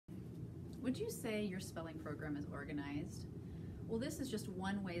Would you say your spelling program is organized? Well, this is just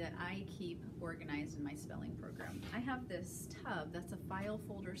one way that I keep organized in my spelling program. I have this tub that's a file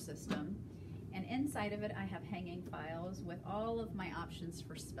folder system, and inside of it I have hanging files with all of my options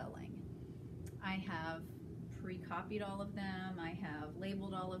for spelling. I have pre-copied all of them, I have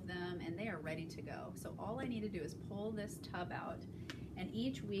labeled all of them, and they are ready to go. So all I need to do is pull this tub out, and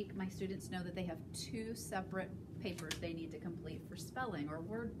each week my students know that they have 2 separate papers they need to complete for spelling or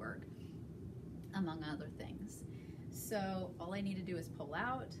word work, among other things. So all I need to do is pull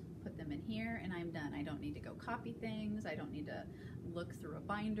out, put them in here, and I'm done. I don't need to go copy things. I don't need to look through a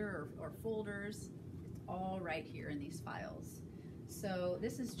binder or folders. It's all right here in these files. So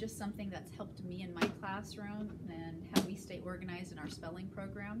this is just something that's helped me in my classroom and how we stay organized in our spelling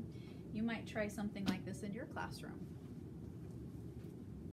program. You might try something like this in your classroom.